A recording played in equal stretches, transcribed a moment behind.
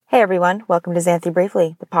Hey everyone, welcome to Xanthi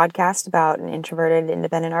Briefly, the podcast about an introverted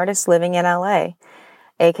independent artist living in LA,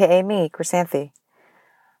 aka me, Chrysanthi.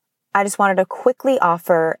 I just wanted to quickly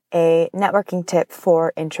offer a networking tip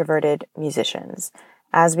for introverted musicians.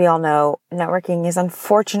 As we all know, networking is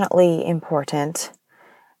unfortunately important.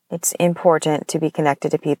 It's important to be connected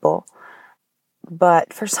to people,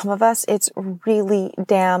 but for some of us, it's really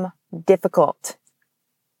damn difficult.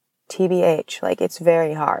 TBH, it's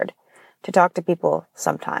very hard to talk to people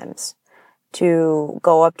sometimes, to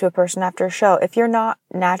go up to a person after a show. If you're not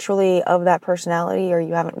naturally of that personality or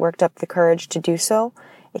you haven't worked up the courage to do so,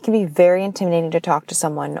 it can be very intimidating to talk to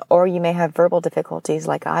someone, or you may have verbal difficulties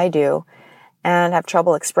like I do and have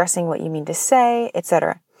trouble expressing what you mean to say,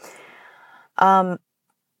 etc. I'm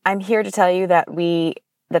here to tell you that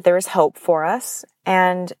there is hope for us,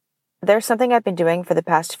 and there's something I've been doing for the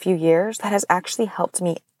past few years that has actually helped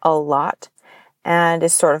me a lot and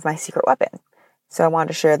is sort of my secret weapon. So I wanted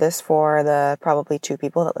to share this for the probably 2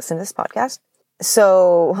 people that listen to this podcast.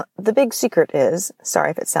 So the big secret is, sorry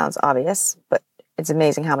if it sounds obvious, but it's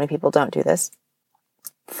amazing how many people don't do this.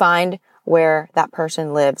 Find where that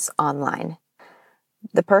person lives online.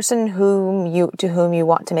 The person to whom you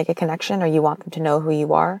want to make a connection, or you want them to know who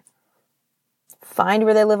you are, find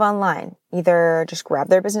where they live online. Either just grab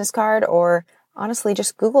their business card, or honestly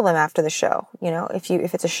just Google them after the show.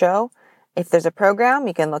 If it's a show, if there's a program,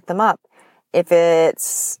 you can look them up. If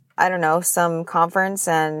it's, some conference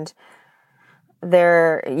and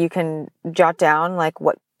you can jot down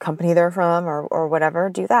what company they're from or whatever,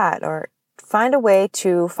 do that. Or find a way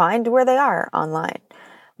to find where they are online.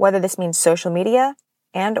 Whether this means social media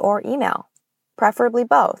and or email, preferably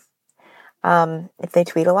both. If they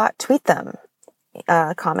tweet a lot, tweet them.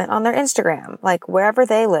 Comment on their Instagram, wherever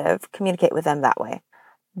they live, communicate with them that way.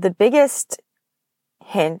 The biggest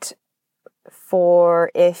hint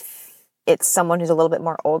for if it's someone who's a little bit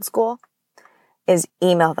more old school is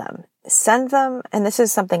email them. Send them, and this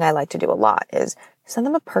is something I like to do a lot, is send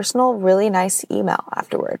them a personal, really nice email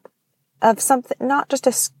afterward of something, not just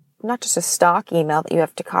a stock email that you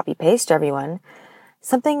have to copy paste to everyone,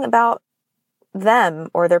 something about them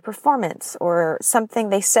or their performance or something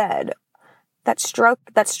they said that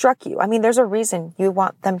struck you. I mean, there's a reason you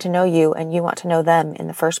want them to know you and you want to know them in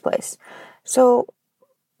the first place. So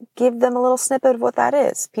give them a little snippet of what that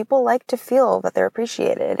is. People like to feel that they're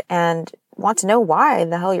appreciated and want to know why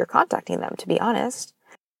the hell you're contacting them, to be honest.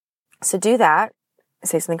 So do that.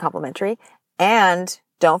 Say something complimentary. And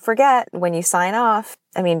don't forget, when you sign off,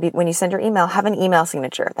 when you send your email, have an email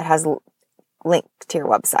signature that has link to your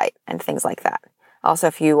website and things like that. Also,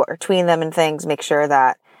 if you are tweeting them and things, make sure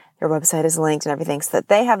that your website is linked and everything so that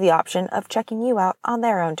they have the option of checking you out on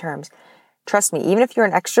their own terms. Trust me, even if you're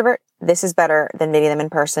an extrovert, this is better than meeting them in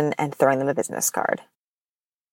person and throwing them a business card.